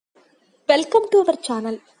Welcome to our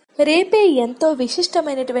channel. రేపే ఎంతో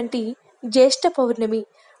విశిష్టమైనటువంటి జ్యేష్ఠ పౌర్ణమి.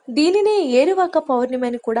 దీనినే ఏరువాక పౌర్ణమి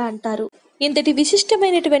అని కూడా అంటారు. ఇంతటి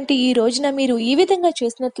విశిష్టమైనటువంటి ఈ రోజున మీరు ఈ విధంగా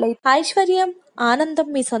చేసినట్లయితే ఐశ్వర్యం, ఆనందం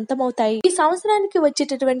మీ సొంతమవుతాయి. ఈ సంవత్సరానికి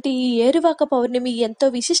వచ్చేటటువంటి ఈ ఏరువాక పౌర్ణమి ఎంతో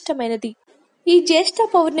విశిష్టమైనది.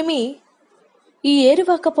 ఈ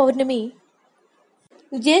ఏరువాక పౌర్ణమి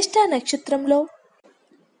జ్యేష్ఠ నక్షత్రంలో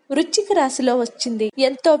వృశ్చిక రాశిలో వచ్చింది.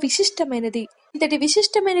 ఎంతో విశిష్టమైనది. ఇంతటి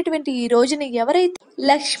విశిష్టమైనటువంటి ఈ రోజున ఎవరైతే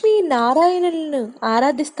లక్ష్మీ నారాయణులను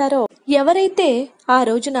ఆరాధిస్తారో, ఎవరైతే ఆ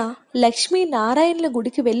రోజున లక్ష్మీ నారాయణుల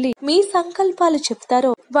గుడికి వెళ్లి మీ సంకల్పాలు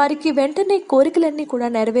చెప్తారో వారికి వెంటనే కోరికలన్నీ కూడా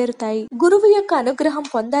నెరవేరుతాయి. గురువు యొక్క అనుగ్రహం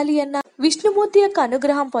పొందాలి అన్నా, విష్ణుమూర్తి యొక్క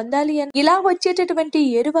అనుగ్రహం పొందాలి అన్న ఇలా వచ్చేటటువంటి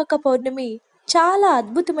ఏరువాక పౌర్ణమి చాలా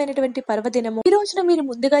అద్భుతమైనటువంటి పర్వదినము. ఈ రోజున మీరు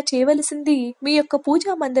ముందుగా చేయవలసింది మీ యొక్క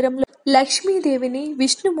పూజా మందిరంలో లక్ష్మీదేవిని,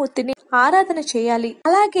 విష్ణుమూర్తిని ఆరాధన చేయాలి.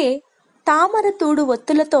 అలాగే తామర తూడు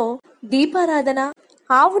ఒత్తులతో దీపారాధన,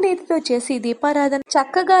 ఆవు నేతితో చేసి దీపారాధన,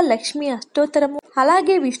 చక్కగా లక్ష్మీ అష్టోత్తరము,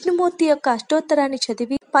 అలాగే విష్ణుమూర్తి యొక్క అష్టోత్తరాన్ని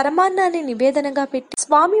చదివి పరమాన్నాన్ని నివేదనగా పెట్టి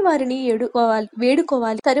స్వామి వారిని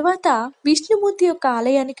వేడుకోవాలి. తరువాత విష్ణుమూర్తి యొక్క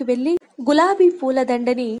ఆలయానికి వెళ్లి గులాబీ పూల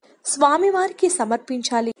దండని స్వామి వారికి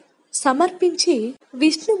సమర్పించి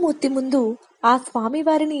విష్ణుమూర్తి ముందు ఆ స్వామి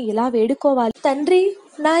వారిని ఇలా వేడుకోవాలి. తండ్రి,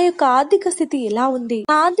 నా యొక్క ఆర్థిక స్థితి ఎలా ఉంది?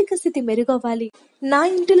 నా ఆర్థిక స్థితి మెరుగవ్వాలి. నా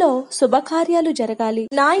ఇంటిలో శుభకార్యాలు జరగాలి.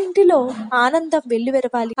 నా ఇంటిలో ఆనందం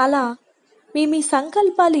వెల్లువెరవాలి. అలా మీ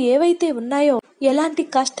సంకల్పాలు ఏవైతే ఉన్నాయో, ఎలాంటి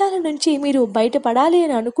కష్టాల నుంచి మీరు బయటపడాలి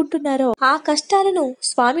అని అనుకుంటున్నారో ఆ కష్టాలను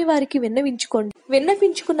స్వామి వారికి విన్నవించుకోండి.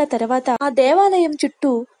 విన్నవించుకున్న తర్వాత ఆ దేవాలయం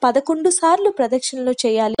చుట్టూ 11 సార్లు ప్రదక్షిణలు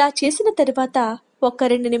చేయాలి. ఇలా చేసిన తర్వాత ఒక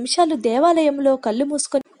 2 నిమిషాలు దేవాలయంలో కళ్ళు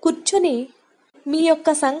మూసుకొని కూర్చొని మీ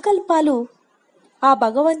యొక్క సంకల్పాలు ఆ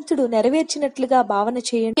భగవంతుడు నెరవేర్చినట్లుగా భావన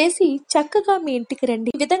చేసి చక్కగా మీ ఇంటికి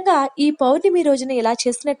రండి. ఈ విధంగా ఈ పౌర్ణమి రోజున ఇలా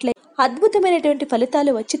చేసినట్లయితే అద్భుతమైనటువంటి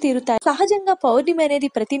ఫలితాలు వచ్చి తీరుతాయి. సహజంగా పౌర్ణమి అనేది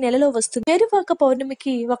ప్రతి నెలలో వస్తుంది. ఏరువాక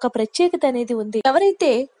పౌర్ణమికి ఒక ప్రత్యేకత అనేది ఉంది.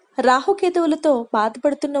 ఎవరైతే రాహుకేతువులతో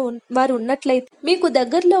బాధపడుతున్న వారు ఉన్నట్లయితే మీకు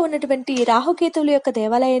దగ్గరలో ఉన్నటువంటి రాహుకేతువుల యొక్క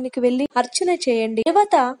దేవాలయానికి వెళ్లి అర్చన చేయండి.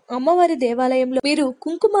 తర్వాత అమ్మవారి దేవాలయంలో మీరు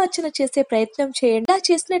కుంకుమార్చన చేసే ప్రయత్నం చేయండి. ఇలా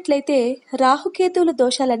చేసినట్లయితే రాహుకేతువుల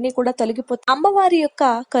దోషాలన్నీ కూడా తొలగిపోతాయి. అమ్మవారి యొక్క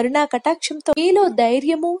కరుణా కటాక్షంతో మీలో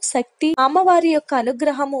ధైర్యము, శక్తి, అమ్మవారి యొక్క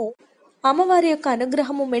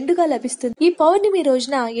అనుగ్రహము మెండుగా లభిస్తుంది. ఈ పౌర్ణమి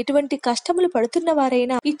రోజున ఎటువంటి కష్టములు పడుతున్న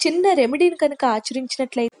వారైనా ఈ చిన్న రెమెడీని కనుక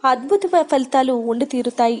ఆచరించినట్లయితే అద్భుత ఫలితాలు ఉండి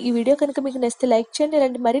తీరుతాయి. ఈ వీడియో కనుక మీకు నచ్చితే లైక్ చేయండి.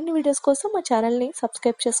 ఇలాంటి మరిన్ని వీడియోస్ కోసం మా ఛానల్ ని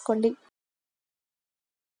సబ్స్క్రైబ్ చేసుకోండి.